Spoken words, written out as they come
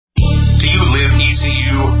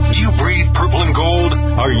you breathe purple and gold?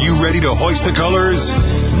 Are you ready to hoist the colors?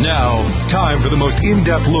 Now, time for the most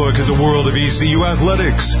in-depth look at the world of ECU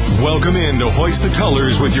athletics. Welcome in to Hoist the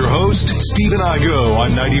Colors with your host, Stephen Igo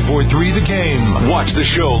on 94.3 The Game. Watch the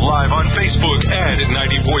show live on Facebook and at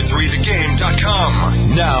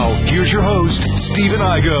 94.3thegame.com. Now, here's your host, Stephen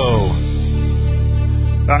Igo.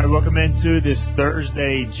 All right, welcome into this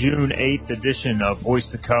Thursday, June 8th edition of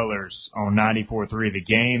Hoist the Colors on 94.3 The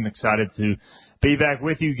Game. Excited to be back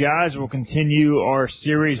with you guys. We'll continue our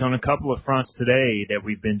series on a couple of fronts today that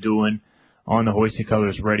we've been doing on the Hoist the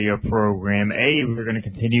Colors radio program. We're going to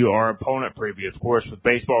continue our opponent preview. Of course, with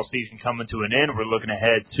baseball season coming to an end, we're looking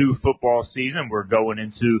ahead to football season. We're going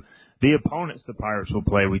into the opponents the Pirates will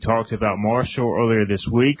play. We talked about Marshall earlier this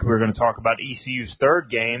week. We're going to talk about ECU's third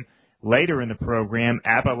game later in the program,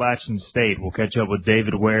 Appalachian State. We'll catch up with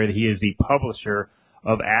David Ware. He is the publisher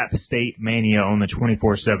of App State Mania on the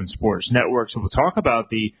 24/7 Sports Network. So we'll talk about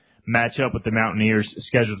the matchup with the Mountaineers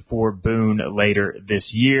scheduled for Boone later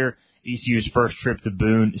this year. ECU's first trip to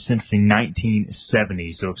Boone since the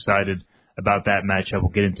 1970s. So excited about that matchup. We'll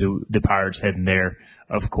get into the Pirates heading there,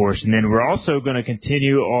 of course. And then we're also going to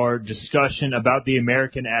continue our discussion about the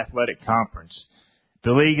American Athletic Conference.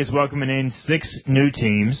 The league is welcoming in 6 new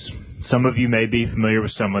teams. Some of you may be familiar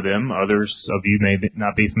with some of them. Others of you may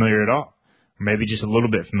not be familiar at all, or maybe just a little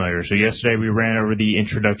bit familiar. So yesterday we ran over the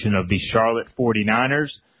introduction of the Charlotte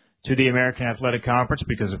 49ers to the American Athletic Conference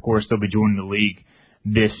because, of course, they'll be joining the league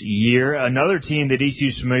this year. Another team that ECU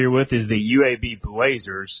is familiar with is the UAB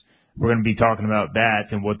Blazers. We're going to be talking about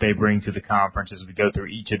that and what they bring to the conference as we go through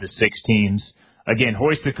each of the 6 teams. Again,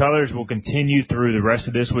 Hoist the Colors will continue through the rest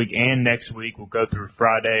of this week and next week. We'll go through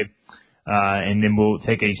Friday, and then we'll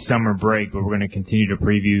take a summer break, but we're going to continue to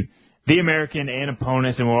preview the American and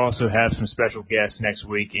opponents, and we'll also have some special guests next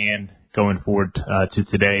week and going forward to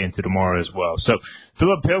today and to tomorrow as well. So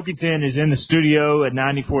Philip Pilkington is in the studio at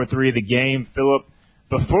 94.3 The Game. Philip,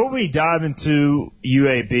 before we dive into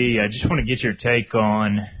UAB, I just want to get your take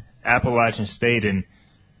on Appalachian State. And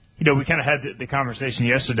you know, we kind of had the conversation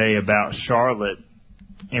yesterday about Charlotte,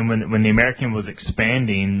 and when the American was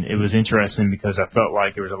expanding, it was interesting because I felt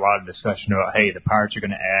like there was a lot of discussion about, hey, the Pirates are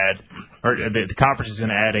going to add, or the conference is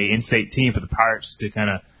going to add a in-state team for the Pirates to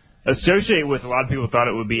kind of associate with. A lot of people thought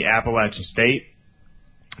it would be Appalachian State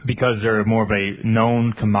because they're more of a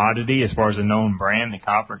known commodity as far as a known brand. The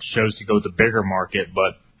conference chose to go with the bigger market,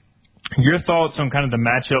 but your thoughts on kind of the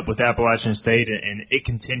matchup with Appalachian State and it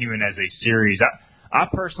continuing as a series? I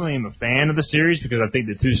personally am a fan of the series because I think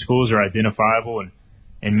the two schools are identifiable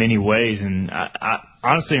in many ways, and I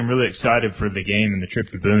honestly am really excited for the game and the trip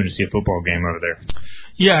to Boone to see a football game over there.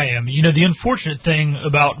 Yeah, I am. You know, the unfortunate thing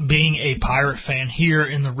about being a Pirate fan here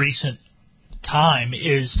in the recent time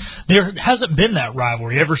is there hasn't been that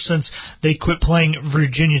rivalry ever since they quit playing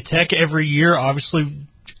Virginia Tech every year. Obviously,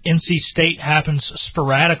 NC State happens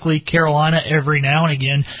sporadically, Carolina every now and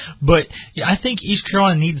again, but I think East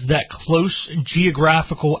Carolina needs that close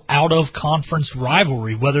geographical out-of-conference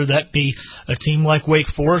rivalry, whether that be a team like Wake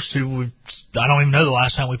Forest, who I don't even know the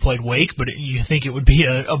last time we played Wake, but you think it would be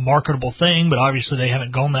a marketable thing, but obviously they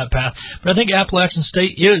haven't gone that path. But I think Appalachian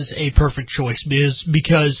State is a perfect choice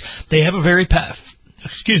because they have a very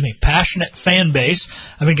passionate fan base.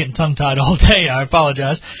 I've been getting tongue-tied all day. I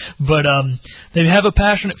apologize. But they have a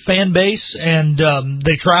passionate fan base, and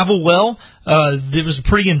they travel well. It was a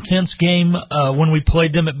pretty intense game when we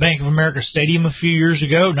played them at Bank of America Stadium a few years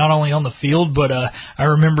ago, not only on the field, but I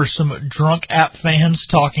remember some drunk App fans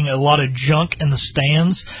talking a lot of junk in the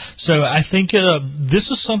stands. So I think this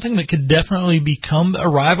is something that could definitely become a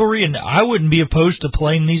rivalry, and I wouldn't be opposed to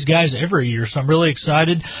playing these guys every year. So I'm really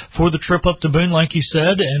excited for the trip up to Boone, like you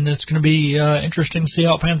said, and it's going to be interesting to see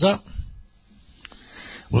how it pans out.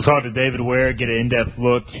 We'll talk to David Ware, get an in-depth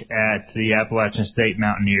look at the Appalachian State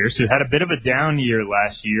Mountaineers, who had a bit of a down year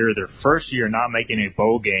last year, their first year not making a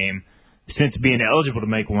bowl game since being eligible to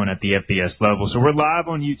make one at the FBS level. So we're live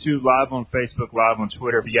on YouTube, live on Facebook, live on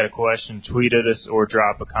Twitter. If you got a question, tweet at us or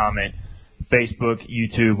drop a comment. Facebook,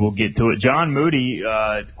 YouTube, we'll get to it. John Moody,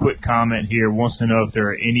 quick comment here, wants to know if there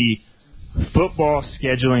are any football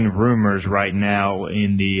scheduling rumors right now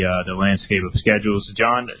in the landscape of schedules.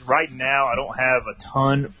 John, right now I don't have a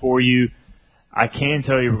ton for you. I can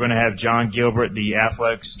tell you we're going to have John Gilbert, the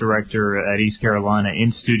athletics director at East Carolina,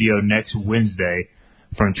 in studio next Wednesday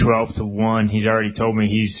from 12 to 1. He's already told me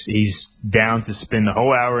he's down to spend the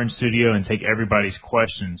whole hour in studio and take everybody's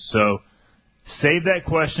questions. So save that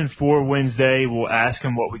question for Wednesday. We'll ask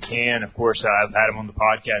him what we can. Of course, I've had him on the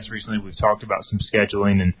podcast recently. We've talked about some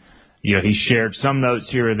scheduling, and you know, he shared some notes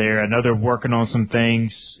here or there. I know they're working on some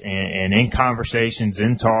things and in conversations,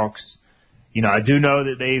 in talks. I do know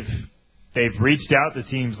that they've reached out to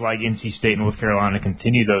teams like NC State and North Carolina to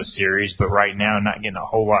continue those series, but right now not getting a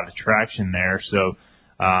whole lot of traction there. So,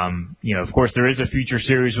 of course, there is a future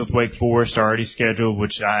series with Wake Forest already scheduled,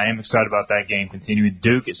 which I am excited about that game continuing.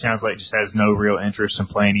 Duke, it sounds like, just has no real interest in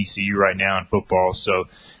playing ECU right now in football. So,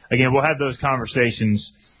 again, we'll have those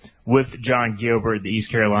conversations with John Gilbert, the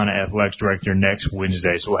East Carolina Athletics Director, next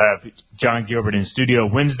Wednesday. So we'll have John Gilbert in studio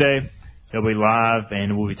Wednesday. He'll be live,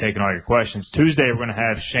 and we'll be taking all your questions. Tuesday, we're going to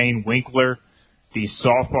have Shane Winkler, the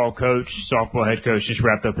softball head coach, just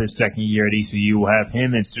wrapped up his second year at ECU. We'll have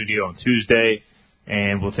him in studio on Tuesday,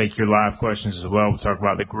 and we'll take your live questions as well. We'll talk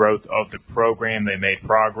about the growth of the program. They made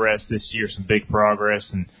progress this year, some big progress,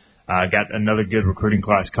 and got another good recruiting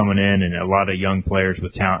class coming in and a lot of young players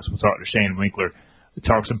with talent. So we'll talk to Shane Winkler. We'll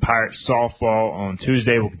talk some Pirates softball on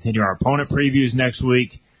Tuesday. We'll continue our opponent previews next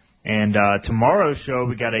week. And tomorrow's show,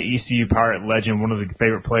 we got an ECU Pirate legend. One of the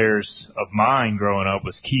favorite players of mine growing up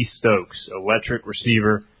was Keith Stokes, electric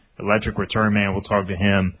receiver, electric return man. We'll talk to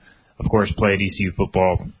him. Of course, played ECU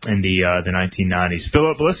football in the 1990s.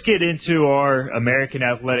 Philip, let's get into our American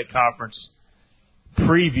Athletic Conference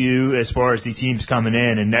preview as far as the teams coming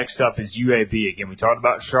in. And next up is UAB. Again, we talked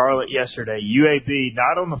about Charlotte yesterday. UAB,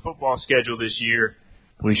 not on the football schedule this year.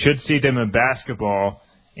 We should see them in basketball.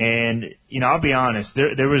 And, I'll be honest,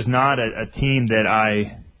 there was not a team that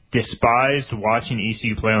I despised watching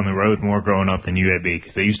ECU play on the road more growing up than UAB,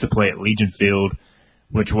 because they used to play at Legion Field,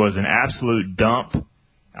 which was an absolute dump.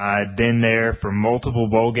 I'd been there for multiple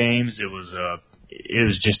bowl games. It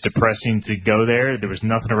was just depressing to go there. There was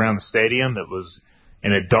nothing around the stadium. It was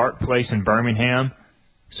in a dark place in Birmingham.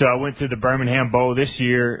 So I went to the Birmingham Bowl this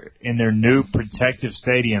year in their new protective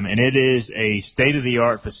stadium, and it is a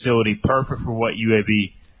state-of-the-art facility, perfect for what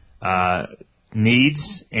UAB needs.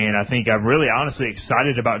 And I think I'm really honestly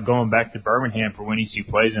excited about going back to Birmingham for when ECU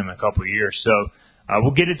plays them in a couple of years. So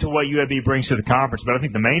we'll get into what UAB brings to the conference, but I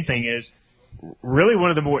think the main thing is really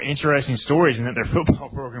one of the more interesting stories is that their football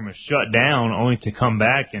program was shut down only to come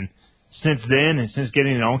back. And since then, and since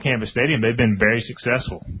getting an on-campus stadium, they've been very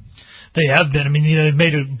successful. They have been. I mean, they've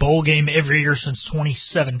made a bowl game every year since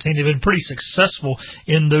 2017. They've been pretty successful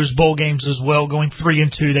in those bowl games as well, going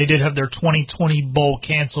 3-2. They did have their 2020 bowl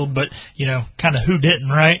canceled, but, kind of who didn't,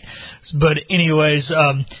 right? But anyways,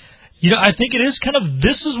 I think it is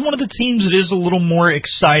this is one of the teams that is a little more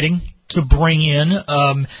exciting to bring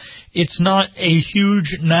in. It's not a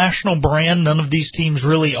huge national brand. None of these teams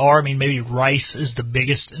really are. I mean, maybe Rice is the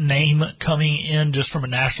biggest name coming in just from a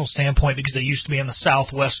national standpoint because they used to be in the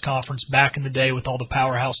Southwest Conference back in the day with all the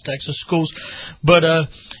powerhouse Texas schools. But,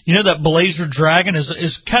 that Blazer Dragon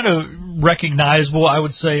is kind of recognizable, I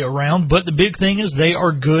would say, around. But the big thing is they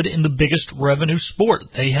are good in the biggest revenue sport.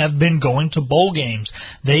 They have been going to bowl games.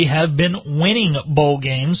 They have been winning bowl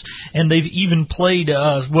games. And they've even played,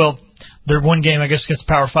 their one game, I guess, against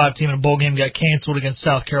the Power 5 team in a bowl game got canceled against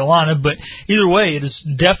South Carolina. But either way, it is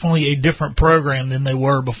definitely a different program than they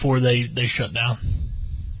were before they shut down.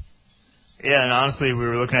 Yeah, and honestly, we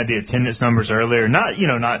were looking at the attendance numbers earlier. Not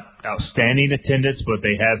outstanding attendance, but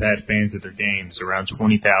they have had fans at their games, around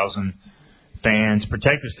 20,000 fans.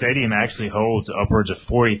 Protective Stadium actually holds upwards of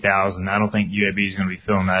 40,000. I don't think UAB is going to be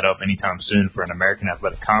filling that up anytime soon for an American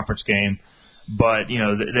Athletic Conference game. But,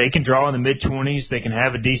 they can draw in the mid-20s. They can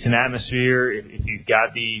have a decent atmosphere. If you've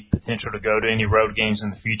got the potential to go to any road games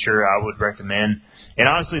in the future, I would recommend. And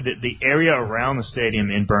honestly, the area around the stadium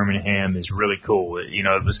in Birmingham is really cool. It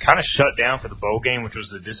was kind of shut down for the bowl game, which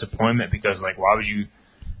was a disappointment because, why would you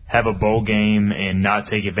have a bowl game and not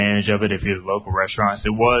take advantage of it if you're at local restaurants?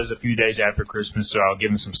 It was a few days after Christmas, so I'll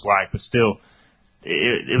give them some slack. But still,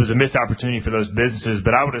 it was a missed opportunity for those businesses.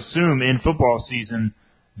 But I would assume in football season,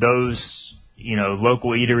 those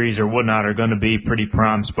local eateries or whatnot are going to be pretty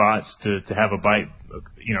prime spots to have a bite,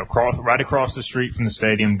 right across the street from the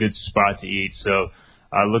stadium, good spot to eat. So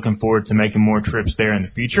looking forward to making more trips there in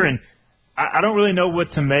the future. And I don't really know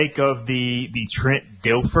what to make of the Trent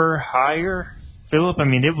Dilfer hire, Philip. I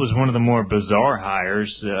mean, it was one of the more bizarre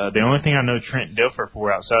hires. The only thing I know Trent Dilfer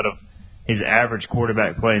for outside of his average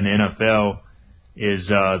quarterback play in the NFL is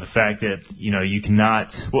the fact that you cannot.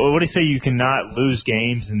 What do you say? You cannot lose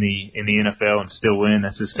games in the NFL and still win.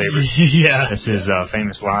 That's his favorite. Yeah, that's his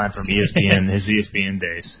famous line from ESPN, his ESPN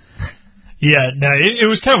days. Yeah, no, it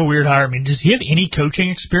was kind of a weird hire. I mean, does he have any coaching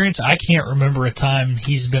experience? I can't remember a time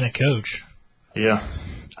he's been a coach. Yeah,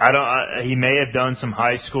 he may have done some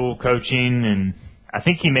high school coaching, and I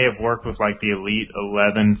think he may have worked with the Elite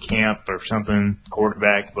 11 camp or something,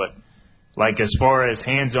 quarterback. But as far as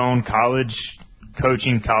hands-on college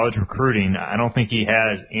coaching, college recruiting, I don't think he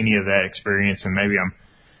has any of that experience, and maybe I'm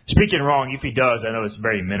speaking wrong, if he does, I know it's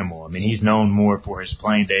very minimal. I mean, he's known more for his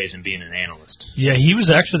playing days and being an analyst. Yeah, he was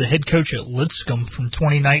actually the head coach at Lipscomb from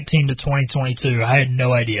 2019 to 2022. I had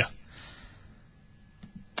no idea.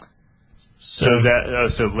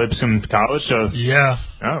 So Lipscomb College? Yeah.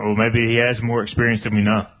 Oh, well, maybe he has more experience than we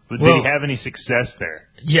know. Did he have any success there?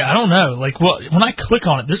 Yeah, I don't know. Like, well, when I click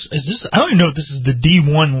on it, I don't even know if this is the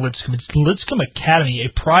D1 Lipscomb. It's Lipscomb Academy, a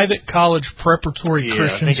private college preparatory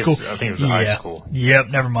Christian school. I think it was a high school. Yep,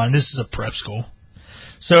 never mind. This is a prep school.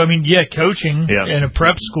 So, I mean, coaching in a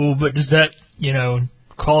prep school, but does that,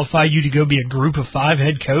 qualify you to go be a group of 5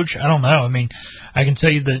 head coach? I don't know. I mean, I can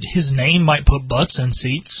tell you that his name might put butts in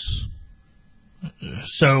seats.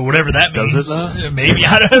 So whatever that means, maybe,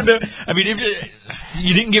 I don't know. I mean,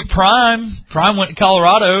 you didn't get Prime. Prime went to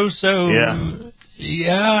Colorado, so yeah.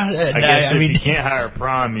 I guess if you can't hire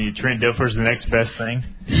Prime, Trent Dilfer's the next best thing.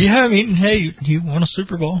 Yeah, I mean, hey, you won a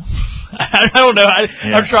Super Bowl. I don't know.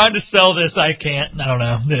 I'm trying to sell this. I can't. I don't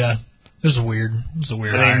know. Yeah, this is weird. It's a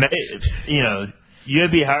weird. I mean,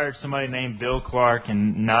 UAB hired somebody named Bill Clark,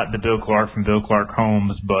 and not the Bill Clark from Bill Clark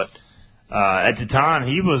Homes, but at the time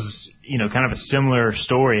he was. Kind of a similar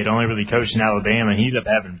story. He'd only really coached in Alabama, and he ended up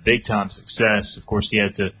having big-time success. Of course, he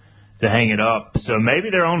had to hang it up. So maybe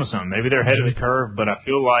they're onto something. Maybe they're ahead of the curve, but I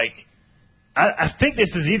feel like I think this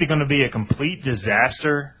is either going to be a complete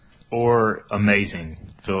disaster or amazing.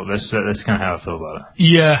 So that's kind of how I feel about it.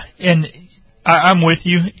 Yeah, and I'm with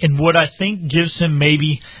you. And what I think gives him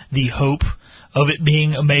maybe the hope of it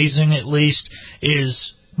being amazing, at least,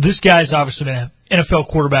 is this guy's obviously been an NFL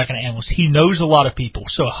quarterback and analyst. He knows a lot of people,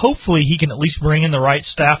 so hopefully he can at least bring in the right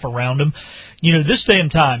staff around him. This day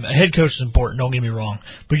and time, a head coach is important, don't get me wrong,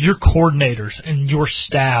 but your coordinators and your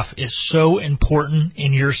staff is so important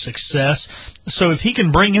in your success. So if he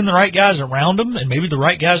can bring in the right guys around him, and maybe the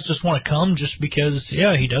right guys just want to come just because,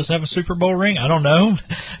 he does have a Super Bowl ring, I don't know.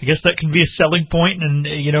 I guess that can be a selling point, and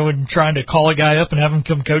in trying to call a guy up and have him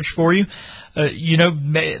come coach for you.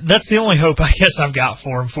 That's the only hope I guess I've got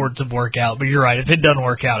for him for it to work out. But you're right. If it doesn't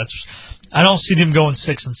work out, I don't see them going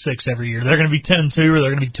 6-6 every year. They're going to be 10-2 or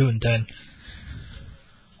they're going to be 2-10.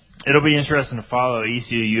 It'll be interesting to follow.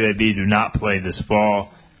 ECU UAB do not play this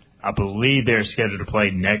fall. I believe they're scheduled to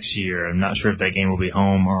play next year. I'm not sure if that game will be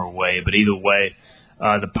home or away, but either way,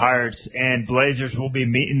 the Pirates and Blazers will be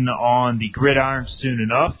meeting on the gridiron soon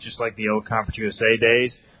enough, just like the old Conference USA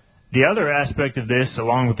days. The other aspect of this,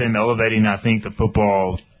 along with them elevating, I think, the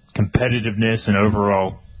football competitiveness and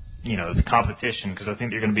overall, the competition, because I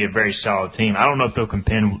think they're going to be a very solid team. I don't know if they'll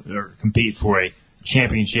compete for a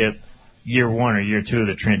championship year 1 or year 2 of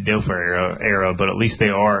the Trent Dilfer era, but at least they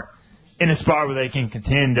are in a spot where they can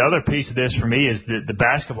contend. The other piece of this for me is the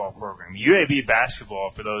basketball program. UAB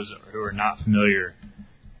basketball, for those who are not familiar,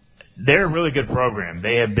 they're a really good program.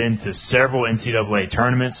 They have been to several NCAA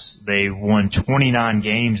tournaments. They won 29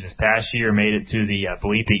 games this past year, made it to the, I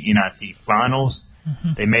believe, the NIT finals.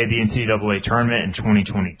 Mm-hmm. They made the NCAA tournament in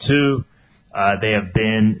 2022. They have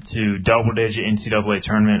been to double-digit NCAA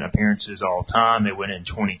tournament appearances all time. They went in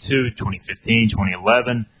 22, 2015,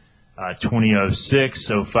 2011, 2006,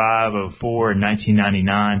 05, 04, and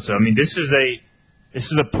 1999. So, I mean, this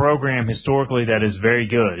is a program historically that is very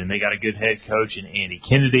good, and they got a good head coach in Andy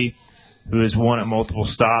Kennedy, who has won at multiple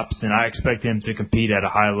stops, and I expect him to compete at a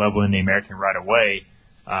high level in the American right away.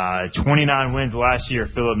 29 wins last year,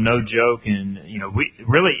 Philip, no joke, and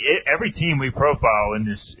every team we profile in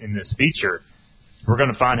this feature, we're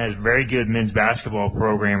going to find has a very good men's basketball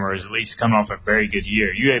program, or has at least come off a very good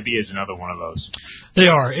year. UAB is another one of those. They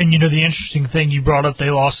are. And, the interesting thing you brought up,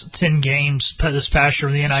 they lost 10 games this past year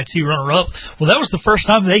in the NIT runner-up. Well, that was the first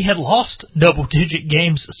time they had lost double-digit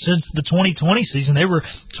games since the 2020 season. They were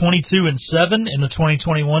 22-7 in the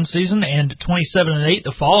 2021 season and 27-8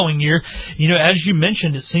 the following year. As you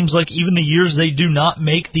mentioned, it seems like even the years they do not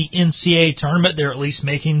make the NCAA tournament, they're at least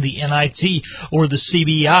making the NIT or the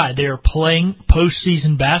CBI. They're playing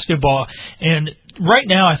postseason basketball. And right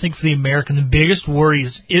now, I think for the American, the biggest worry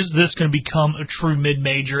is this going to become a true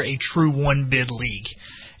mid-major, a true one-bid league?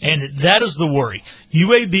 And that is the worry.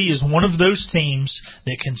 UAB is one of those teams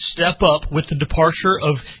that can step up with the departure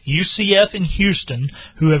of UCF and Houston,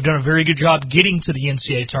 who have done a very good job getting to the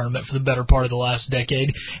NCAA tournament for the better part of the last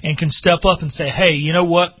decade, and can step up and say, hey, you know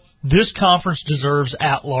what? This conference deserves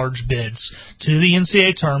at-large bids to the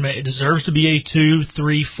NCAA tournament. It deserves to be a 2,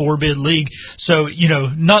 3, 4-bid league. So,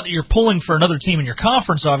 not that you're pulling for another team in your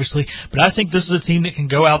conference, obviously, but I think this is a team that can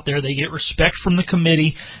go out there. They get respect from the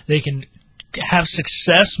committee. They can have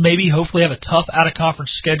success, maybe hopefully have a tough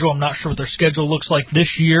out-of-conference schedule. I'm not sure what their schedule looks like this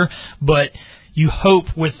year, but you hope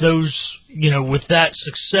with those, with that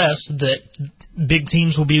success that big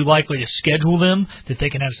teams will be likely to schedule them, that they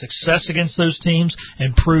can have success against those teams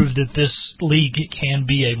and prove that this league can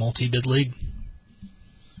be a multi-bid league.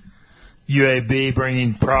 UAB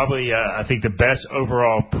bringing probably, I think, the best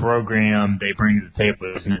overall program they bring to the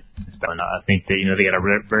table. I think they got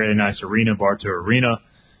a very nice arena, Bartow Arena,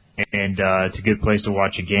 and it's a good place to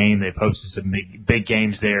watch a game. They've hosted some big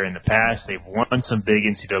games there in the past. They've won some big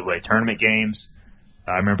NCAA tournament games.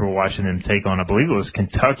 I remember watching them take on, I believe it was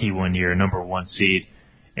Kentucky one year, number 1 seed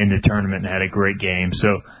in the tournament, and had a great game.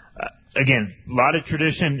 So, again, a lot of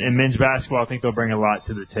tradition in men's basketball. I think they'll bring a lot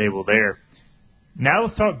to the table there. Now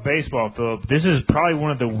let's talk baseball, Philip. This is probably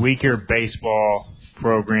one of the weaker baseball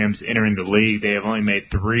programs entering the league. They have only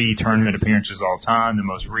made 3 tournament appearances all time, the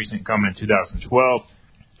most recent coming in 2012.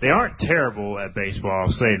 They aren't terrible at baseball,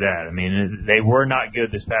 I'll say that. I mean, they were not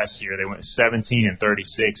good this past year. They went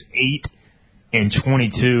 17-36,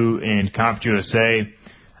 8-22 in Conference USA.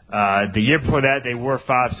 The year before that, they were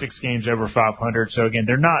 5-6 games over 500. So, again,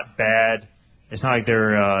 they're not bad. It's not like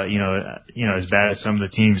they're, as bad as some of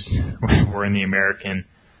the teams were in the American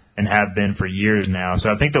and have been for years now. So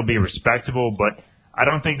I think they'll be respectable, but I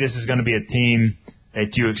don't think this is going to be a team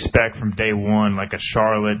that you expect from day one, like a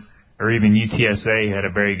Charlotte or even UTSA had a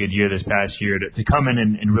very good year this past year to come in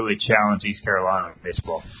and really challenge East Carolina in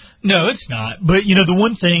baseball. No, it's not. But, the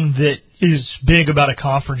one thing that is big about a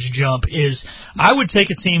conference jump is I would take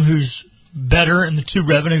a team who's better in the 2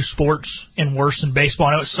 revenue sports and worse in baseball.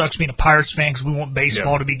 I know it sucks being a Pirates fan because we want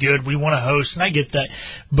baseball to be good. We want to host, and I get that.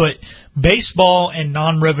 But baseball and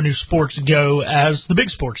non-revenue sports go as the big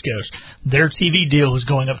sports goes. Their TV deal is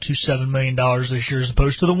going up to $7 million this year as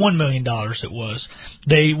opposed to the $1 million it was.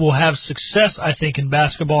 They will have success, I think, in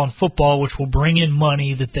basketball and football, which will bring in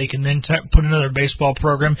money that they can then put into their baseball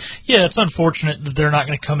program. Yeah, it's unfortunate that they're not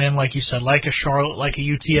going to come in, like you said, like a Charlotte, like a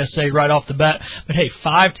UTSA right off the bat. But, hey,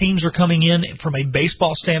 5 teams are coming in. From a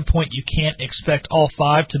baseball standpoint, you can't expect all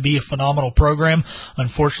 5 to be a phenomenal program.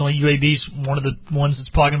 Unfortunately, UAB's one of the ones that's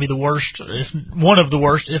probably going to be the worst, one of the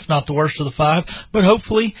worst, if not the worst of the 5. But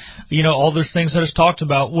hopefully, all those things that is talked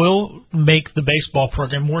about will make the baseball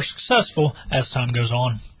program more successful as time goes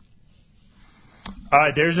on. All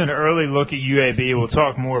right, there's an early look at UAB. We'll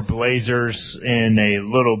talk more Blazers in a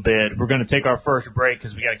little bit. We're going to take our first break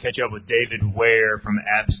because we got to catch up with David Ware from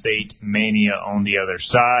App State Mania on the other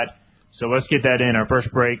side. So let's get that in. Our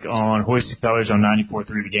first break on Hoist the Colors on 94.3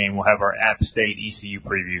 The Game. We'll have our App State ECU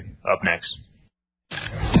preview up next.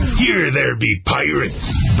 Here there be pirates.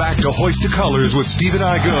 Back to Hoist the Colors with Steve and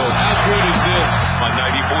Igo. How good is this on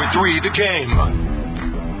 94.3 The Game?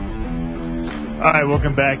 All right,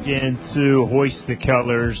 welcome back into Hoist the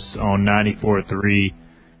Colors on 94.3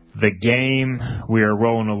 The Game. We are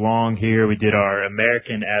rolling along here. We did our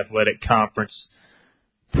American Athletic Conference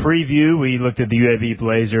preview. We looked at the UAB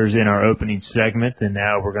Blazers in our opening segment, and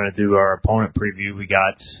now we're going to do our opponent preview. We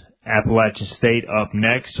got Appalachian State up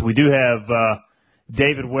next. We do have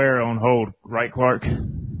David Ware on hold, right, Clark?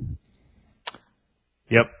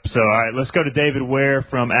 Yep. So, all right, let's go to David Ware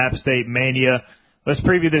from App State Mania. Let's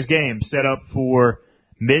preview this game set up for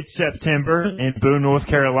mid-September in Boone, North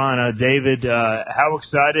Carolina. David, how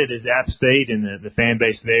excited is App State and the fan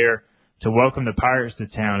base there to welcome the Pirates to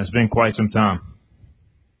town? It's been quite some time.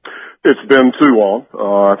 It's been too long.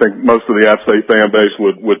 I think most of the App State fan base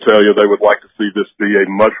would tell you they would like to see this be a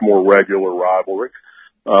much more regular rivalry.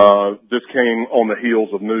 This came on the heels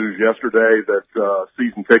of news yesterday that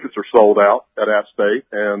season tickets are sold out at App State,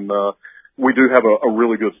 and we do have a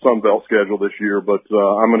really good Sun Belt schedule this year, but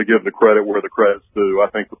I'm going to give the credit where the credit's due. I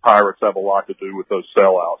think the Pirates have a lot to do with those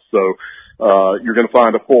sellouts. So you're going to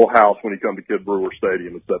find a full house when you come to Kid Brewer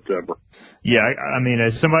Stadium in September. Yeah, I mean,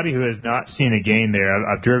 as somebody who has not seen a game there,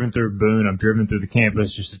 I've driven through Boone, I've driven through the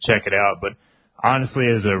campus just to check it out, but honestly,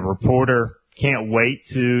 as a reporter, can't wait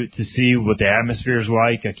to see what the atmosphere is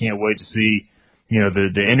like. I can't wait to see,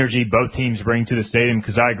 the energy both teams bring to the stadium,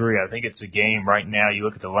 because I agree. I think it's a game right now. You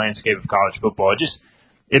look at the landscape of college football,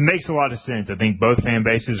 it makes a lot of sense. I think both fan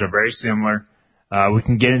bases are very similar. We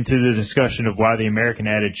can get into the discussion of why the American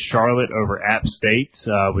added Charlotte over App State,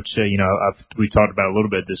 which, we talked about a little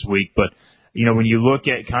bit this week. But, when you look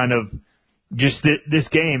at kind of just this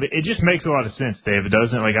game, it just makes a lot of sense, Dave. It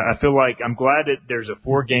doesn't. I feel like I'm glad that there's a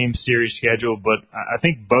 4-game series schedule, but I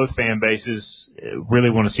think both fan bases really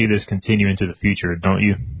want to see this continue into the future, don't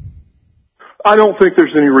you? I don't think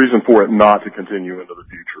there's any reason for it not to continue into the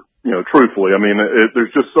future. Truthfully, I mean,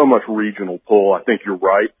 there's just so much regional pull. I think you're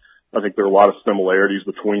right. I think there are a lot of similarities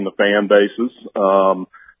between the fan bases.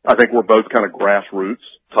 I think we're both kind of grassroots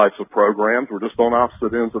types of programs. We're just on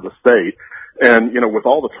opposite ends of the state. And, with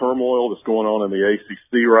all the turmoil that's going on in the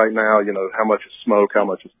ACC right now, how much is smoke, how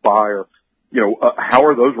much is fire, how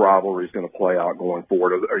are those rivalries going to play out going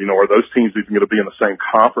forward? Are those teams even going to be in the same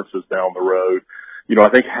conferences down the road? I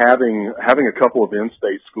think having a couple of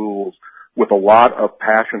in-state schools with a lot of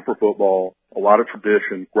passion for football, a lot of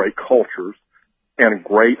tradition, great cultures, and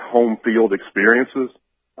great home field experiences,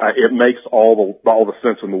 it makes all the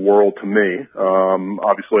sense in the world to me.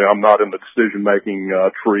 Obviously, I'm not in the decision-making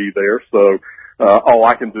tree there, so all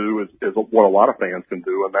I can do is what a lot of fans can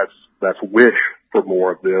do, and that's wish for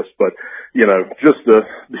more of this. But just the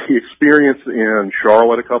experience in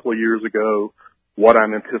Charlotte a couple of years ago, what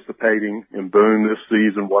I'm anticipating in Boone this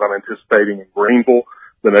season, what I'm anticipating in Greenville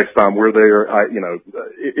the next time we're there,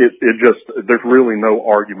 there's really no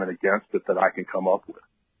argument against it that I can come up with.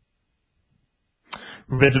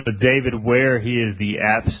 We're visiting with David Ware. He is the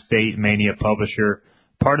App State Mania publisher,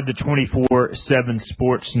 part of the 24/7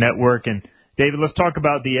 Sports Network. And David, let's talk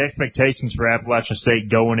about the expectations for Appalachian State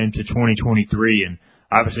going into 2023. And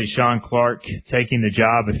obviously, Sean Clark taking the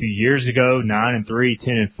job a few years ago, 9-3,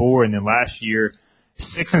 10-4, and then last year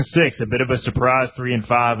 6-6, a bit of a surprise,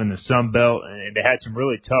 3-5 in the Sun Belt, and they had some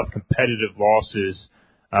really tough competitive losses,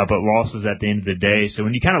 but losses at the end of the day. So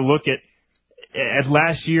when you kind of look at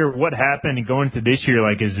last year, what happened, and going into this year,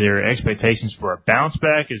 is there expectations for a bounce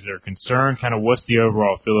back? Is there concern? Kind of what's the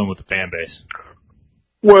overall feeling with the fan base?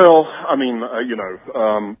 Well, I mean,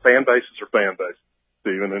 fan bases are fan bases,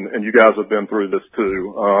 Stephen, and you guys have been through this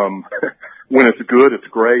too. When it's good, it's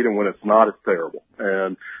great, and when it's not, it's terrible.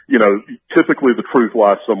 And, typically the truth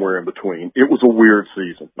lies somewhere in between. It was a weird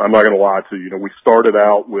season. I'm not going to lie to you. We started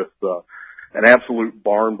out with an absolute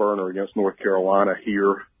barn burner against North Carolina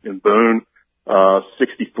here in Boone.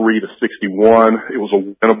 63-61. It was a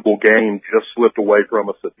winnable game, just slipped away from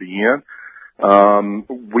us at the end.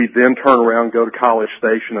 We then turn around, go to College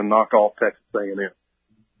Station and knock off Texas A&M.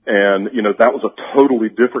 And, that was a totally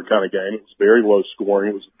different kind of game. It was very low scoring.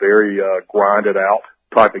 It was a very, grinded out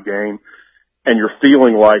type of game. And you're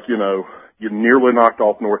feeling like, you nearly knocked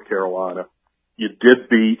off North Carolina. You did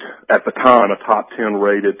beat, at the time, a top 10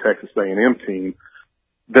 rated Texas A&M team.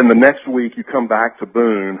 Then the next week you come back to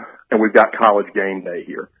Boone and we've got College Game Day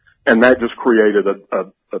here. And that just created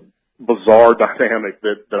a bizarre dynamic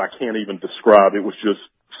that I can't even describe. It was just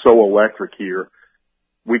so electric here.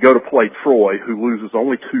 We go to play Troy, who loses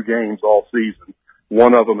only 2 games all season.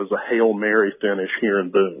 One of them is a Hail Mary finish here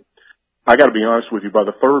in Boone. I got to be honest with you, by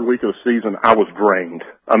the third week of the season, I was drained.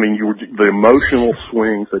 I mean, the emotional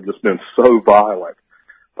swings had just been so violent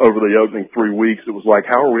over the opening 3 weeks. It was like,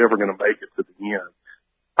 how are we ever going to make it to the end?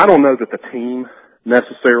 I don't know that the team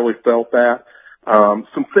necessarily felt that.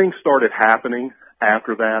 Some things started happening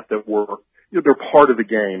after that were, they're part of the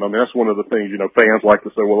game. I mean, that's one of the things, fans like to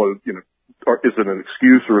say, well, is it an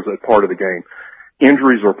excuse or is it part of the game?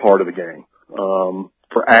 Injuries are part of the game.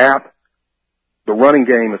 For App, the running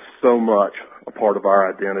game is so much a part of our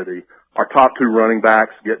identity. Our top 2 running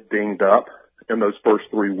backs get dinged up in those first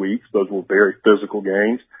 3 weeks. Those were very physical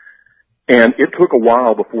games. And it took a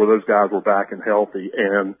while before those guys were back and healthy,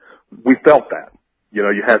 and we felt that.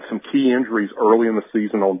 You had some key injuries early in the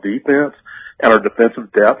season on defense, and our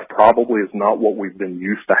defensive depth probably is not what we've been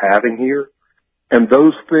used to having here. And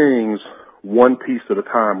those things, one piece at a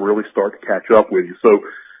time, really start to catch up with you. So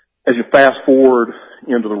as you fast forward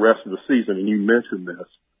into the rest of the season, and you mentioned this,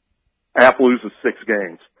 App loses 6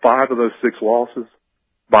 games. 5 of those 6 losses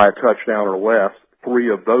by a touchdown or less,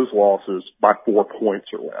 3 of those losses by 4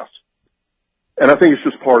 points or less. And I think it's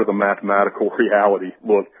just part of the mathematical reality.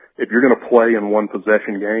 Look, if you're going to play in one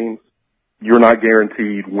possession games, you're not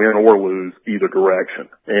guaranteed win or lose either direction.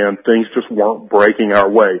 And things just weren't breaking our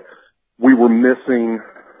way. We were missing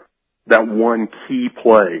that one key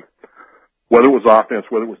play, whether it was offense,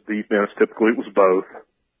 whether it was defense, typically it was both,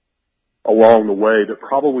 along the way that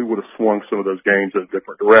probably would have swung some of those games in a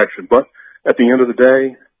different direction. But at the end of the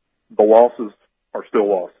day, the losses are still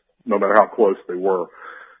losses, no matter how close they were.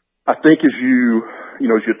 I think as you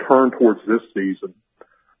turn towards this season,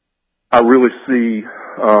 I really see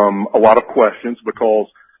a lot of questions because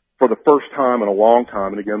for the first time in a long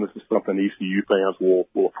time, and again, this is something ECU fans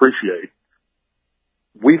will appreciate,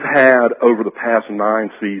 we've had over the past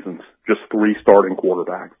 9 seasons just 3 starting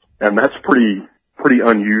quarterbacks, and that's pretty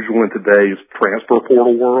unusual in today's transfer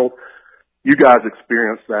portal world. You guys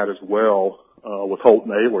experienced that as well with Holt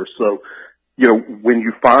Naylor. So, when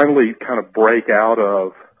you finally kind of break out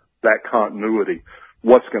of that continuity,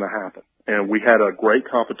 what's going to happen? And we had a great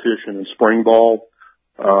competition in spring ball.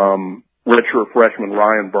 Redshirt freshman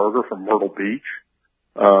Ryan Berger from Myrtle Beach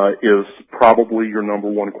is probably your number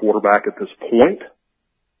one quarterback at this point.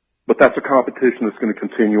 But that's a competition that's going to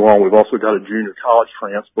continue on. We've also got a junior college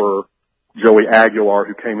transfer, Joey Aguilar,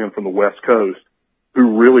 who came in from the West Coast,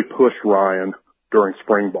 who really pushed Ryan during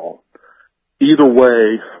spring ball. Either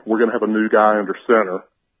way, we're going to have a new guy under center,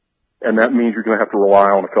 and that means you're going to have to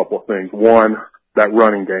rely on a couple of things. One, that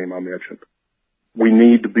running game I mentioned. We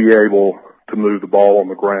need to be able to move the ball on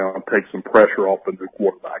the ground, take some pressure off the new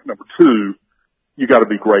quarterback. Number two, you got to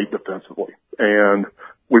be great defensively. And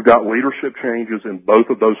we've got leadership changes in both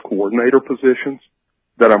of those coordinator positions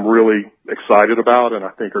that I'm really excited about and I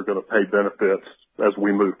think are going to pay benefits as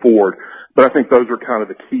we move forward. But I think those are kind of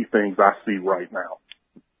the key things I see right now.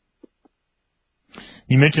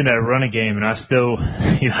 You mentioned that running game, and I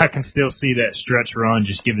can still see that stretch run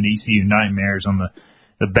just giving ECU nightmares on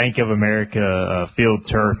the Bank of America field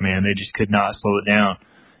turf, man. They just could not slow it down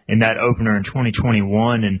in that opener in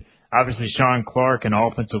 2021. And obviously Sean Clark, an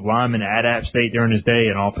offensive lineman at App State during his day,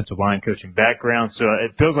 an offensive line coaching background. So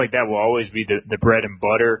it feels like that will always be the bread and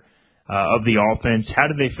butter of the offense. How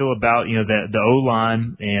do they feel about, the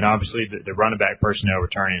O-line and obviously the running back personnel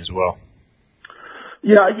returning as well?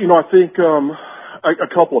 Yeah, I think a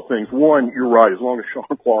couple of things. One, you're right. As long as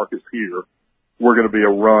Sean Clark is here, we're going to be a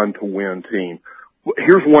run-to-win team.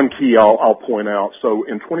 Here's one key I'll point out. So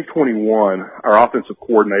in 2021, our offensive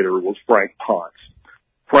coordinator was Frank Ponce.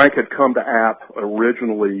 Frank had come to App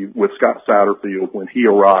originally with Scott Satterfield when he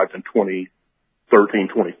arrived in 2013,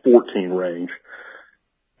 2014 range.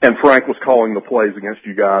 And Frank was calling the plays against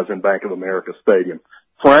you guys in Bank of America Stadium.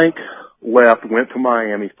 Frank left, went to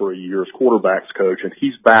Miami for a year as quarterbacks coach, and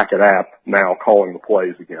he's back at App now calling the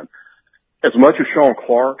plays again. As much as Sean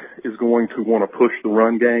Clark is going to want to push the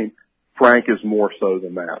run game, Frank is more so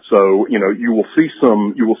than that. So, you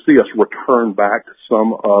will see us return back to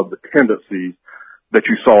some of the tendencies that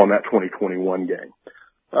you saw in that 2021 game.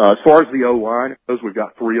 As far as the O-line goes, we've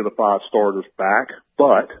got 3 of the 5 starters back,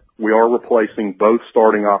 but we are replacing both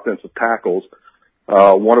starting offensive tackles,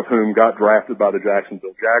 one of whom got drafted by the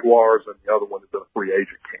Jacksonville Jaguars and the other one is in a free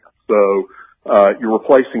agent camp. So, you're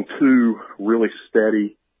replacing 2 really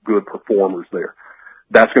steady, good performers there.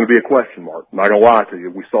 That's going to be a question mark. I'm not going to lie to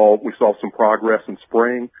you. We saw some progress in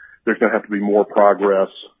spring. There's going to have to be more progress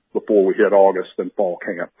before we hit August and fall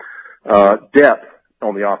camp. Depth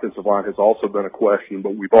on the offensive line has also been a question,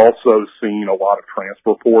 but we've also seen a lot of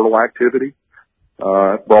transfer portal activity.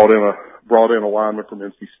 Brought in a lineman from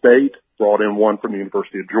NC State, brought in one from the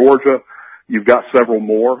University of Georgia. You've got several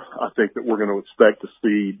more, I think, that we're going to expect to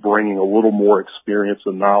see bringing a little more experience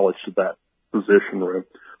and knowledge to that position room.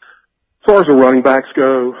 As far as the running backs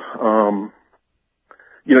go,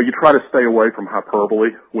 you try to stay away from hyperbole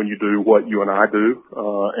when you do what you and I do,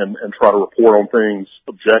 and try to report on things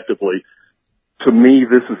objectively. To me,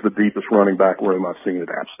 this is the deepest running back room I've seen at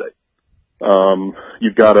App State.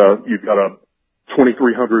 You've got a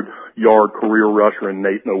 2,300 yard career rusher in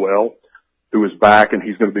Nate Noel, who is back, and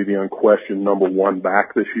he's going to be the unquestioned number 1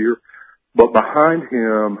 back this year. But behind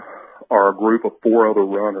him are a group of 4 other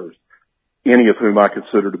runners, any of whom I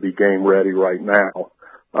consider to be game ready right now.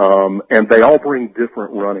 And they all bring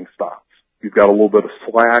different running styles. You've got a little bit of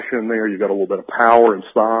slash in there. You've got a little bit of power and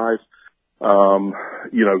size.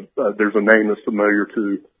 There's a name that's familiar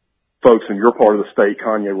to folks in your part of the state,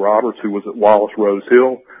 Kanye Roberts, who was at Wallace Rose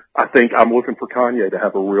Hill. I think I'm looking for Kanye to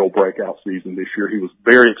have a real breakout season this year. He was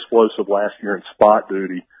very explosive last year in spot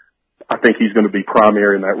duty. I think he's going to be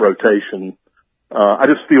primary in that rotation. I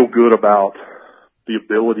just feel good about the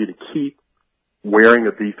ability to keep wearing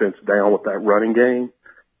the defense down with that running game.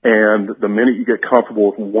 And the minute you get comfortable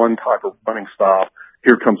with one type of running style,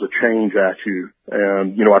 here comes a change at you.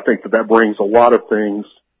 And, I think that brings a lot of things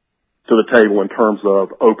to the table in terms of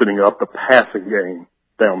opening up the passing game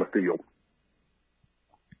down the field.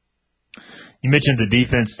 You mentioned the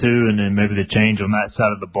defense, too, and then maybe the change on that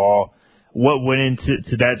side of the ball. What went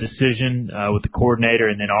into that decision with the coordinator?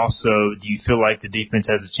 And then also, do you feel like the defense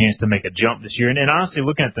has a chance to make a jump this year? And honestly,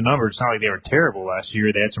 looking at the numbers, it's not like they were terrible last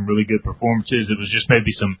year. They had some really good performances. It was just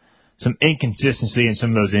maybe some inconsistency and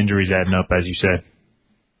some of those injuries adding up, as you said.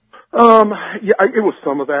 Yeah, it was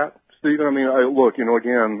some of that, Stephen. I mean,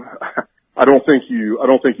 again, I don't think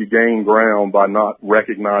you gain ground by not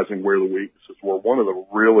recognizing where the weaknesses were. One of the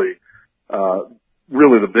really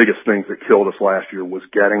the biggest things that killed us last year was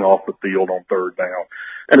getting off the field on third down,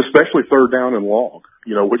 and especially third down and long,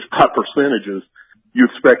 which by percentages you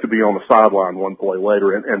expect to be on the sideline one play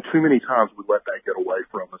later. And too many times we let that get away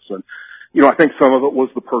from us. And, I think some of it was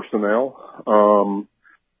the personnel.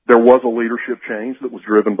 There was a leadership change that was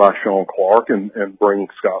driven by Sean Clark and bringing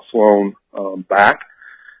Scott Sloan back.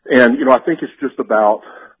 And, I think it's just about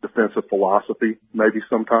defensive philosophy maybe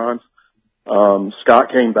sometimes.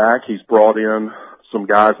 Scott came back. He's brought in some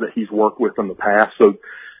guys that he's worked with in the past. So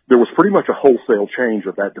there was pretty much a wholesale change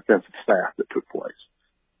of that defensive staff that took place.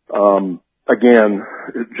 Again,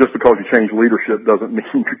 just because you change leadership doesn't mean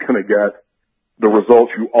you're going to get the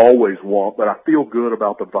results you always want, but I feel good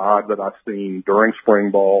about the vibe that I've seen during spring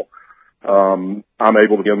ball. I'm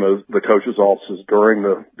able to get in the coaches' offices during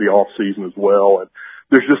the off season as well. And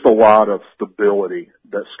there's just a lot of stability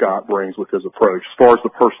that Scott brings with his approach. As far as the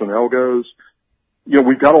personnel goes,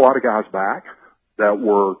 we've got a lot of guys back that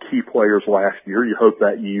were key players last year. You hope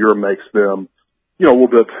that year makes them, a little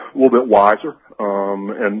bit wiser,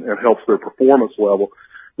 and helps their performance level.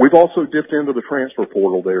 We've also dipped into the transfer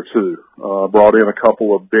portal there too. Brought in a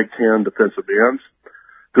couple of Big Ten defensive ends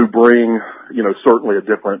who bring, certainly a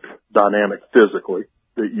different dynamic physically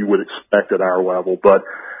that you would expect at our level. But,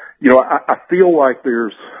 I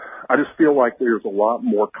just feel like there's a lot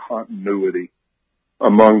more continuity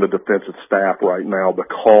among the defensive staff right now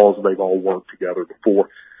because they've all worked together before.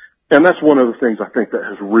 And that's one of the things I think that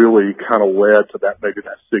has really kind of led to that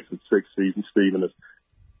 6-6 season, Stephen, is,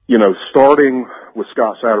 starting with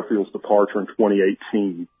Scott Satterfield's departure in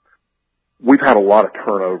 2018, we've had a lot of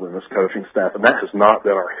turnover in this coaching staff, and that has not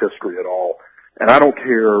been our history at all. And I don't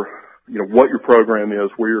care, what your program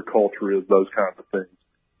is, where your culture is, those kinds of things.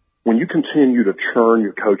 When you continue to churn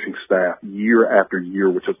your coaching staff year after year,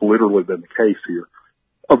 which has literally been the case here,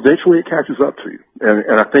 eventually it catches up to you.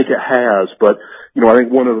 And I think it has, but, I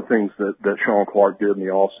think one of the things that Sean Clark did in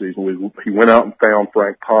the offseason was he went out and found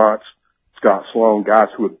Frank Potts, Scott Sloan, guys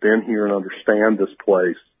who have been here and understand this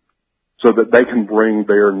place so that they can bring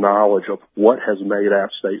their knowledge of what has made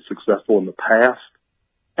App State successful in the past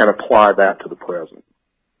and apply that to the present.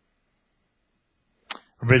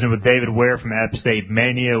 We're visiting with David Ware from App State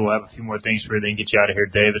Mania. We'll have a few more things for you, then get you out of here,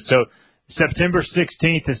 David. So September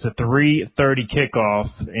 16th is a 3:30 kickoff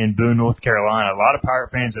in Boone, North Carolina. A lot of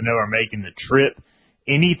Pirate fans I know are making the trip.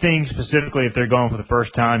 Anything specifically, if they're going for the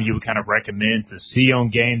first time, you would kind of recommend to see on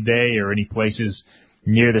game day, or any places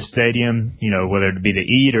near the stadium, whether it be to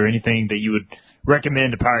eat or anything that you would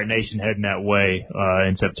recommend to Pirate Nation heading that way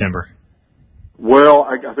in September? Well,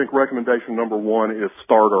 I think recommendation number one is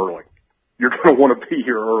start early. You're going to want to be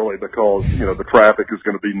here early because, the traffic is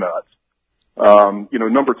going to be nuts.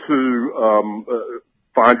 Number two,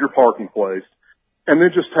 find your parking place and then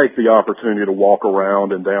just take the opportunity to walk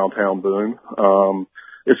around in downtown Boone.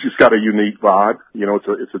 It's just got a unique vibe.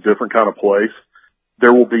 It's a different kind of place.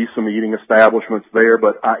 There will be some eating establishments there,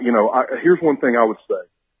 but here's one thing I would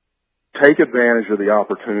say. Take advantage of the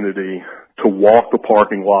opportunity to walk the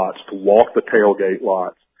parking lots, to walk the tailgate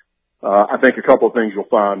lots. I think a couple of things you'll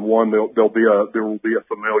find. One, there will be a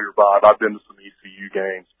familiar vibe. I've been to some ECU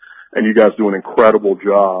games, and you guys do an incredible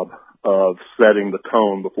job of setting the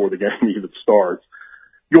tone before the game even starts.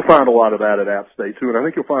 You'll find a lot of that at App State too, and I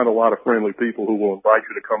think you'll find a lot of friendly people who will invite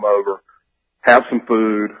you to come over, have some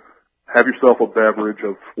food, have yourself a beverage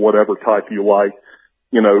of whatever type you like.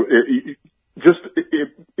 Just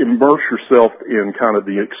immerse yourself in kind of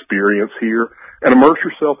the experience here, and immerse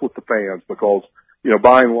yourself with the fans because,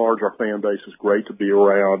 by and large, our fan base is great to be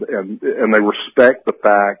around, and they respect the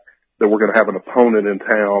fact that we're going to have an opponent in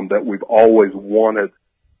town that we've always wanted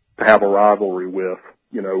to have a rivalry with,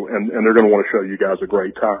 and they're going to want to show you guys a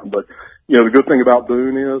great time. But, the good thing about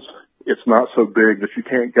Boone is it's not so big that you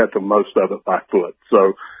can't get to most of it by foot.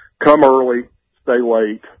 So come early, stay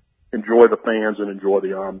late, enjoy the fans, and enjoy the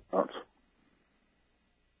ambiance.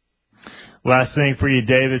 Last thing for you,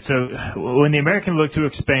 David. So when the American looked to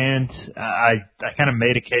expand, I kind of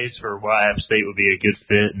made a case for why App State would be a good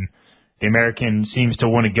fit, and the American seems to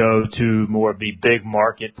want to go to more of the big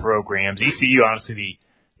market programs. ECU, honestly,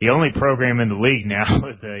 the only program in the league now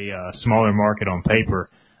with a smaller market on paper.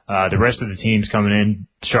 The rest of the teams coming in,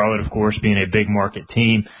 Charlotte, of course, being a big market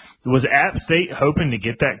team. Was App State hoping to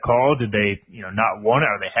get that call? Did they, not want it?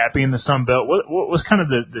 Are they happy in the Sun Belt? What was kind of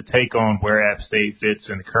the take on where App State fits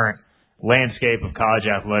in the current landscape of college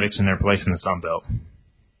athletics and their place in the Sun Belt?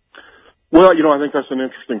 Well, I think that's an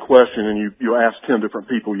interesting question, and you ask 10 different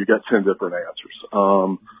people, you get 10 different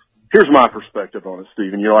answers. Here's my perspective on it,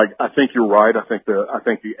 Stephen. I think you're right. I think the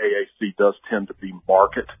AAC does tend to be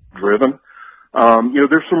market driven.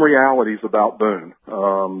 There's some realities about Boone.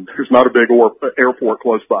 There's not a big airport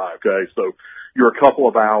close by, okay? So you're a couple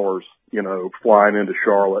of hours, flying into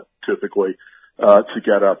Charlotte typically, to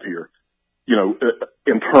get up here.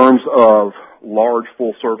 In terms of large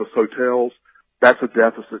full service hotels, that's a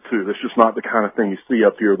deficit too. That's just not the kind of thing you see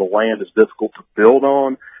up here. The land is difficult to build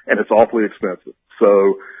on and it's awfully expensive.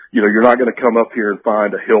 So, you're not going to come up here and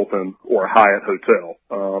find a Hilton or a Hyatt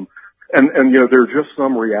hotel. And, there are just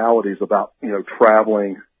some realities about,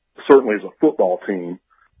 traveling, certainly as a football team,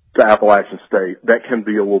 to Appalachian State. That can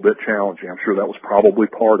be a little bit challenging. I'm sure that was probably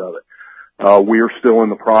part of it. We are still in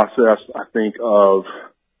the process, I think, of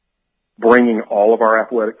bringing all of our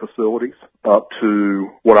athletic facilities up to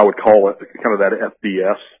what I would call it kind of that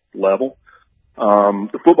FBS level.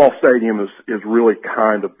 The football stadium is really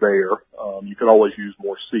kind of there. You could always use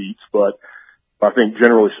more seats, but I think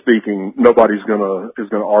generally speaking, nobody's is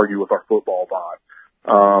gonna argue with our football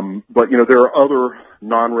vibe. But there are other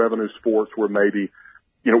non-revenue sports where maybe,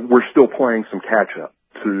 we're still playing some catch up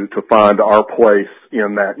to find our place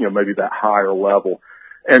in that, maybe that higher level.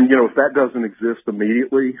 And, if that doesn't exist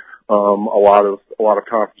immediately, a lot of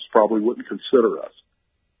conferences probably wouldn't consider us.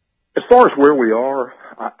 As far as where we are,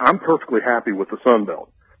 I'm perfectly happy with the Sun Belt.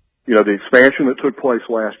 The expansion that took place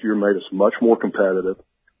last year made us much more competitive.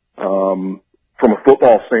 From a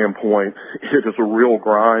football standpoint, it is a real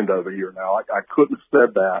grind over here now. I couldn't have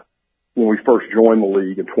said that when we first joined the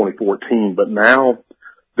league in 2014, but now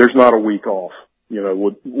there's not a week off,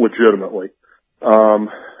 legitimately.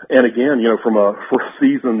 And again, for a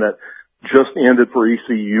season that just ended for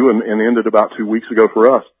ECU and ended about 2 weeks ago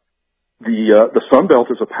for us, the Sun Belt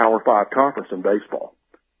is a Power 5 conference in baseball.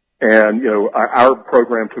 And, our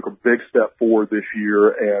program took a big step forward this year,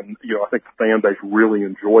 and, I think the fan base really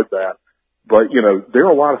enjoyed that. But, there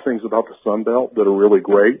are a lot of things about the Sun Belt that are really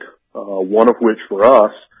great, one of which for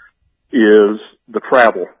us is the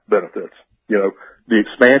travel benefits. The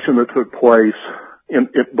expansion that took place,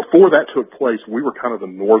 before that took place, we were kind of the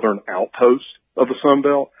northern outpost of the Sun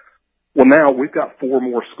Belt. Well, now we've got 4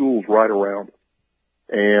 more schools right around it.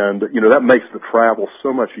 And, that makes the travel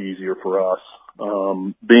so much easier for us.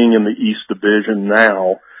 Being in the East Division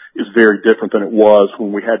now is very different than it was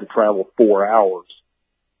when we had to travel 4 hours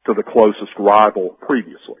to the closest rival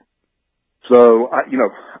previously. So,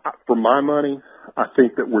 for my money, I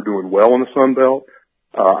think that we're doing well in the Sun Belt.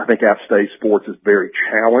 I think App State sports is very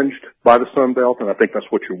challenged by the Sun Belt, and I think that's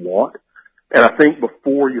what you want. And I think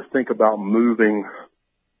before you think about moving,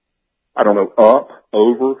 up,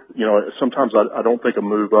 over, sometimes I don't think a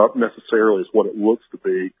move up necessarily is what it looks to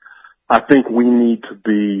be. I think we need to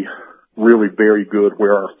be really very good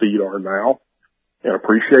where our feet are now and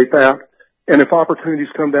appreciate that. And if opportunities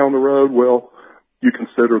come down the road, well, you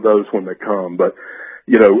consider those when they come. But,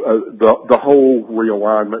 the whole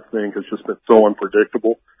realignment thing has just been so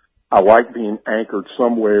unpredictable. I like being anchored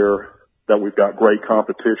somewhere that we've got great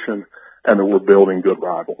competition and that we're building good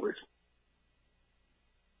rivalries.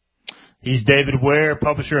 He's David Ware,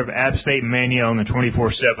 publisher of App State Mania on the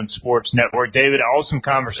 24/7 Sports Network. David, awesome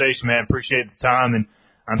conversation, man. Appreciate the time, and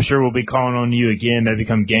I'm sure we'll be calling on you again, maybe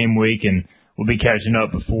come game week, and we'll be catching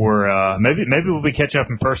up before, maybe we'll be catching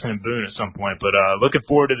up in person in Boone at some point. But looking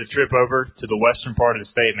forward to the trip over to the western part of the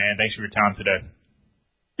state, man. Thanks for your time today.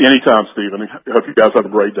 Anytime, Stephen. I hope you guys have a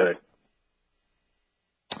great day.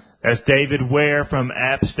 That's David Ware from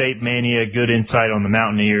App State Mania. Good insight on the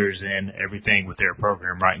Mountaineers and everything with their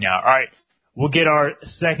program right now. All right, we'll get our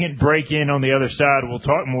second break in on the other side. We'll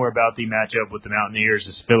talk more about the matchup with the Mountaineers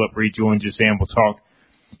as Philip rejoins us, and we'll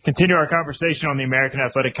continue our conversation on the American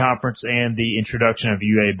Athletic Conference and the introduction of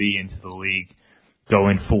UAB into the league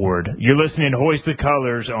going forward. You're listening to Hoist the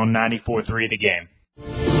Colors on 94.3 The Game.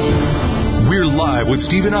 We're live with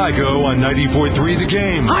Stephen Igo on 94.3 The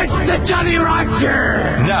Game. Hoist the Johnny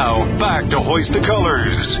Rocker! Now, back to Hoist the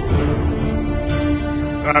Colors.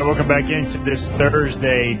 All right, welcome back into this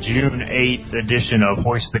Thursday, June 8th edition of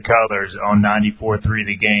Hoist the Colors on 94.3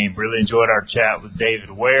 The Game. Really enjoyed our chat with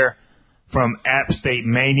David Ware from App State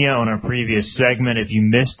Mania on our previous segment. If you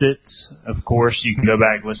missed it, of course, you can go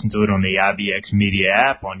back and listen to it on the IBX Media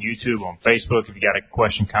app, on YouTube, on Facebook. If you got a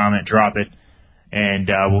question, comment, drop it, and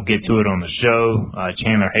we'll get to it on the show.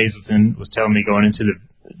 Chandler Hazleton was telling me going into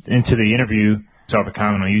the interview, saw the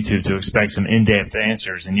comment on YouTube, to expect some in-depth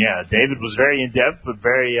answers. And yeah, David was very in-depth, but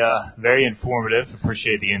very informative.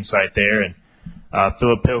 Appreciate the insight there. And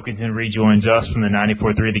Philip Pilkington rejoins us from the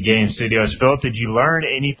 94.3 The Game studios. Philip, did you learn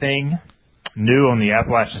anything new on the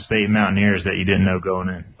Appalachian State Mountaineers that you didn't know going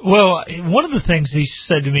in? Well, one of the things he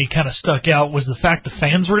said to me kind of stuck out was the fact the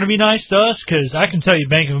fans were going to be nice to us, because I can tell you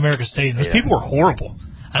Bank of America Stadium, those people were horrible.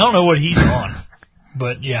 I don't know what he's on,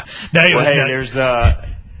 but yeah. Now,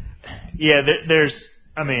 there's,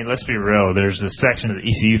 I mean, let's be real, there's a section of the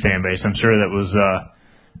ECU fan base, I'm sure, that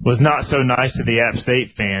was not so nice to the App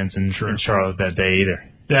State fans in Charlotte that day either.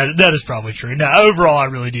 That is probably true. Now, overall, I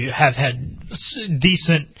really do have had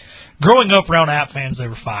decent growing up around App fans, they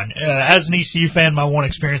were fine. As an ECU fan, my one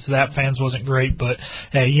experience with App fans wasn't great, but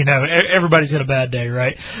hey, everybody's got a bad day,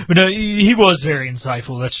 right? But no, he was very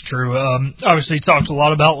insightful. That's true. Obviously, he talked a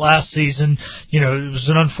lot about last season. It was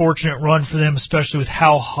an unfortunate run for them, especially with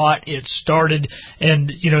how hot it started, and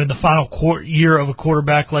in the final year of a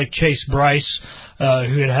quarterback like Chase Bryce,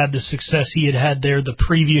 who had the success he had there the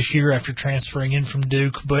previous year after transferring in from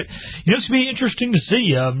Duke. But it's going to be interesting to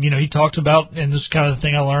see. He talked about, and this is kind of the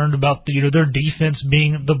thing I learned about, their defense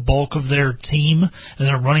being the bulk of their team and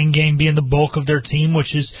their running game being the bulk of their team,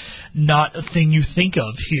 which is not a thing you think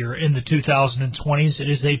of here in the 2020s. It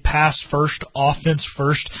is a pass-first,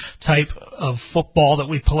 offense-first type of football that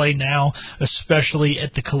we play now, especially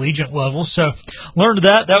at the collegiate level. So learned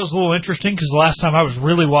that. That was a little interesting because the last time I was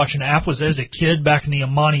really watching App was as a kid back in the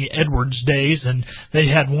Amani Edwards days, and they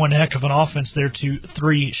had one heck of an offense there to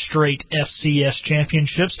 3 straight FCS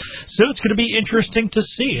championships. So it's going to be interesting to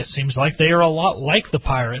see. It seems like they are a lot like the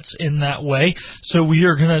Pirates in that way. So we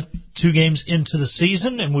are going to 2 games into the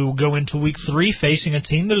season, and we will go into week 3 facing a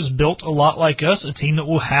team that is built a lot like us, a team that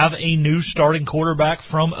will have a new starting quarterback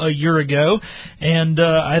from a year ago, and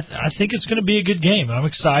I think it's going to be a good game. I'm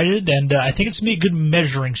excited, and I think it's going to be a good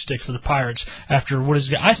measuring stick for the Pirates after what is,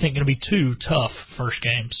 I think, going to be 2 tough first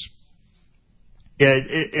games. Yeah,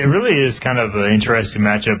 it really is kind of an interesting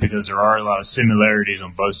matchup because there are a lot of similarities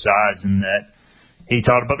on both sides in that he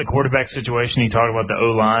talked about the quarterback situation, he talked about the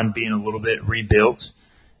O-line being a little bit rebuilt.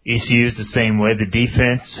 ECU is the same way. The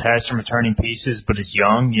defense has some returning pieces, but it's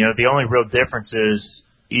young. The only real difference is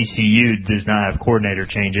ECU does not have coordinator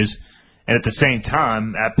changes. And at the same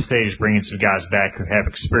time, App State is bringing some guys back who have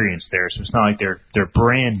experience there. So it's not like they're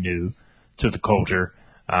brand new to the culture.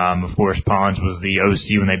 Of course, Pons was the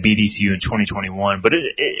OC when they beat ECU in 2021. But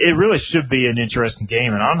it really should be an interesting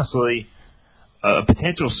game. And honestly, a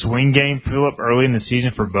potential swing game, Philip, early in the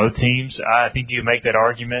season for both teams. I think you make that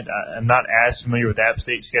argument. I'm not as familiar with App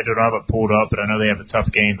State's schedule. I don't have it pulled up, but I know they have a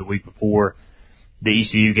tough game the week before the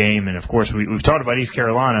ECU game. And, of course, we've talked about East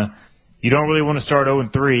Carolina. You don't really want to start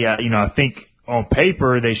 0-3. I think on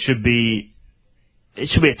paper it should be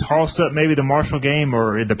a toss-up, maybe the Marshall game,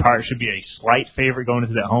 or the Pirates should be a slight favorite going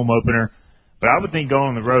into that home opener. But I would think going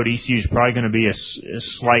on the road, ECU is probably going to be a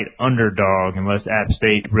slight underdog unless App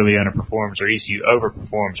State really underperforms or ECU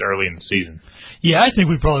overperforms early in the season. Yeah, I think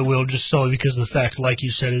we probably will, just solely because of the fact, like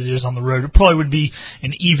you said, it is on the road. It probably would be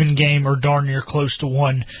an even game or darn near close to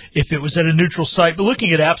one if it was at a neutral site. But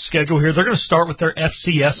looking at App's schedule here, they're going to start with their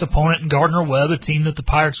FCS opponent in Gardner-Webb, a team that the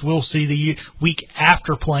Pirates will see the week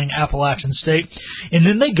after playing Appalachian State. And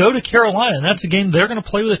then they go to Carolina, and that's a game they're going to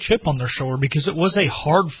play with a chip on their shoulder because it was a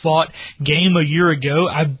hard-fought game a year ago.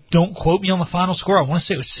 Don't quote me on the final score. I want to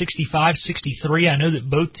say it was 65-63. I know that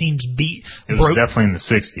both teams was definitely in the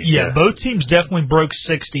 60s. Yeah, both teams definitely broke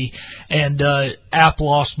 60, and App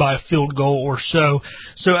lost by a field goal or so.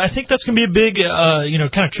 So I think that's going to be a big,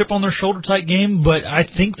 kind of chip on their shoulder type game, but I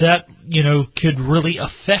think that, could really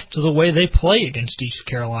affect the way they play against East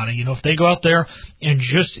Carolina. If they go out there and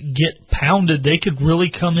just get pounded, they could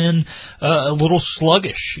really come in a little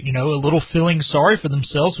sluggish, a little feeling sorry for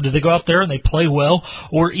themselves. But if they go out there and they play well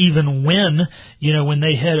or even win, when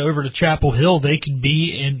they head over to Chapel Hill, they could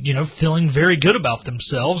be feeling very good about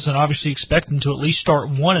themselves and obviously expecting to at least start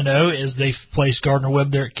 1-0 as they place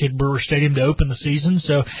Gardner-Webb there at Kidd Brewer Stadium to open the season.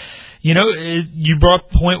 So, you brought up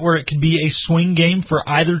a point where it could be a swing game for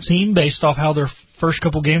either team based off how their first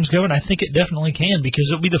couple games go, and I think it definitely can because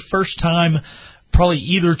it'll be the first time probably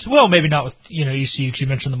maybe not with, ECU because you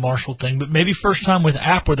mentioned the Marshall thing, but maybe first time with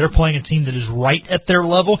App where they're playing a team that is right at their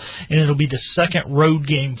level, and it'll be the second road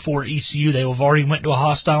game for ECU. They will have already went to a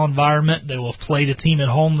hostile environment. They will have played a team at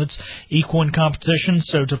home that's equal in competition,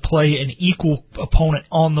 so to play an equal opponent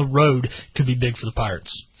on the road could be big for the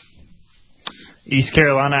Pirates. East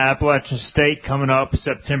Carolina, Appalachian State coming up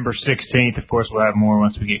September 16th. Of course, we'll have more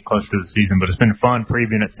once we get closer to the season, but it's been fun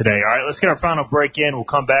previewing it today. All right, let's get our final break in. We'll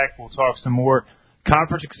come back. We'll talk some more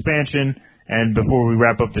conference expansion, and before we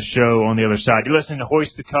wrap up the show on the other side, you're listening to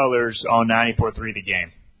Hoist the Colors on 94.3 The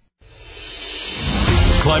Game.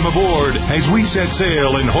 Climb aboard as we set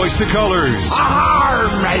sail and hoist the colors.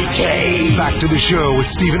 Arr, matey! Back to the show with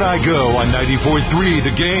Steve and I go on 94.3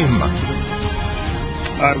 The Game.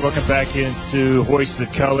 All right, welcome back into Hoist the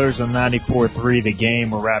Colors on 94.3 The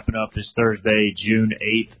Game. We're wrapping up this Thursday, June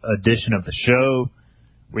 8th edition of the show.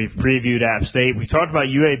 We've previewed App State. We talked about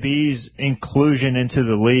UAB's inclusion into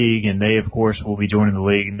the league, and they, of course, will be joining the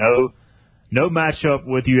league. No matchup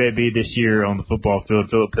with UAB this year on the football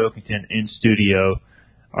field. Philip Pilkington in studio.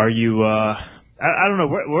 Are you, I don't know,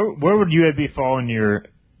 where would UAB fall in your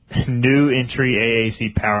new entry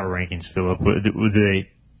AAC power rankings, Philip?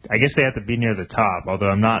 I guess they have to be near the top, although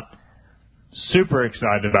I'm not super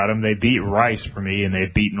excited about them. They beat Rice for me, and they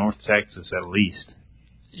beat North Texas at least.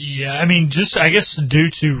 Yeah, I mean, just I guess due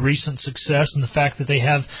to recent success and the fact that they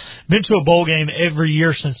have been to a bowl game every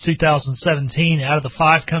year since 2017, out of the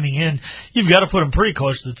 5 coming in, you've got to put them pretty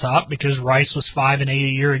close to the top because Rice was 5-8 a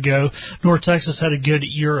year ago. North Texas had a good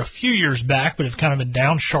year a few years back, but have kind of been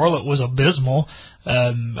down. Charlotte was abysmal.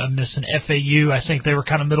 I'm missing FAU. I think they were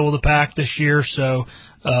kind of middle of the pack this year, so.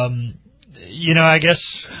 I guess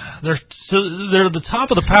they're the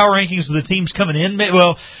top of the power rankings of the teams coming in.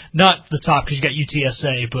 Well, not the top because you got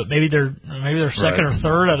UTSA, but maybe they're second or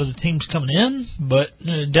third out of the teams coming in. But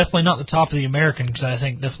definitely not the top of the American because I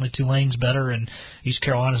think definitely Tulane's better and East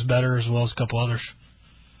Carolina's better as well as a couple others.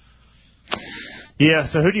 Yeah.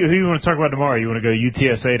 So who do you want to talk about tomorrow? You want to go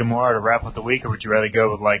UTSA tomorrow to wrap up the week, or would you rather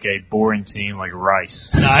go with like a boring team like Rice?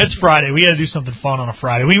 Nah, it's Friday. We got to do something fun on a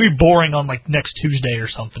Friday. We can be boring on like next Tuesday or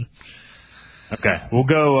something. Okay, we'll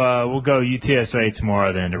go UTSA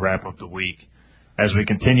tomorrow then to wrap up the week as we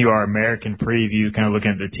continue our American preview, kind of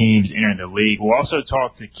looking at the teams entering the league. We'll also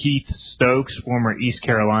talk to Keith Stokes, former East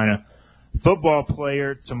Carolina football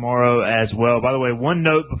player, tomorrow as well. By the way, one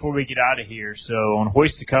note before we get out of here. So on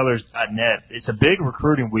hoistthecolors.net, it's a big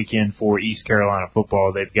recruiting weekend for East Carolina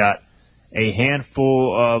football. They've got a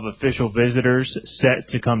handful of official visitors set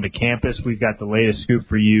to come to campus. We've got the latest scoop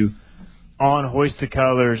for you on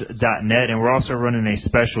hoistthecolors.net, and we're also running a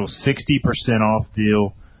special 60% off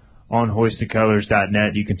deal on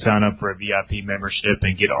hoistthecolors.net. You can sign up for a VIP membership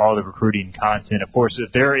and get all the recruiting content. Of course,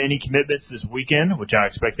 if there are any commitments this weekend, which I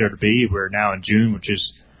expect there to be, we're now in June, which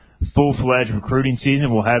is full-fledged recruiting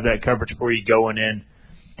season. We'll have that coverage for you going in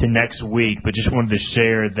to next week, but just wanted to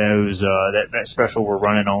share those that special we're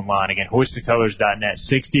running online. Again, hoistthecolors.net,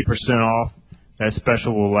 60% off. That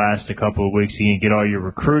special will last a couple of weeks. You can get all your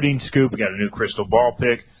recruiting scoop. We got a new crystal ball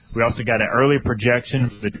pick. We also got an early projection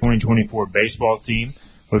for the 2024 baseball team,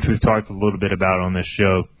 which we've talked a little bit about on this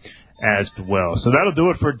show as well. So that'll do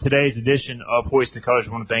it for today's edition of Hoist the Colors.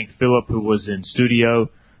 I want to thank Philip, who was in studio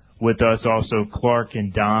with us, also Clark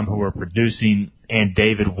and Dom, who are producing, and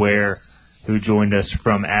David Ware, who joined us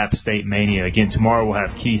from App State Mania. Again, tomorrow we'll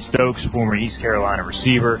have Keith Stokes, former East Carolina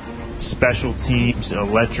receiver, special teams,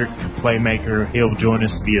 electric playmaker. He'll join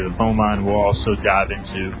us via the phone line. We'll also dive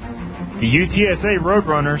into the UTSA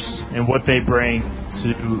Roadrunners and what they bring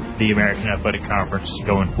to the American Athletic Conference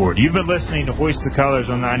going forward. You've been listening to Hoist the Colors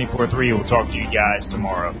on 94.3. We'll talk to you guys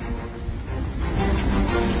tomorrow.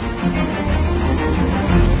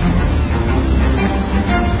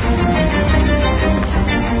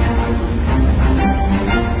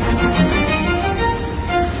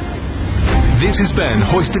 This has been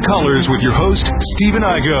Hoist the Colors with your host, Stephen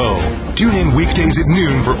Igo. Tune in weekdays at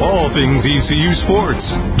noon for all things ECU sports.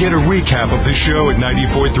 Get a recap of the show at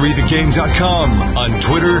 943thegame.com, on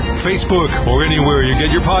Twitter, Facebook, or anywhere you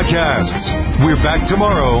get your podcasts. We're back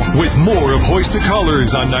tomorrow with more of Hoist the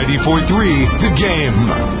Colors on 94.3 The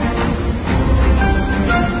Game.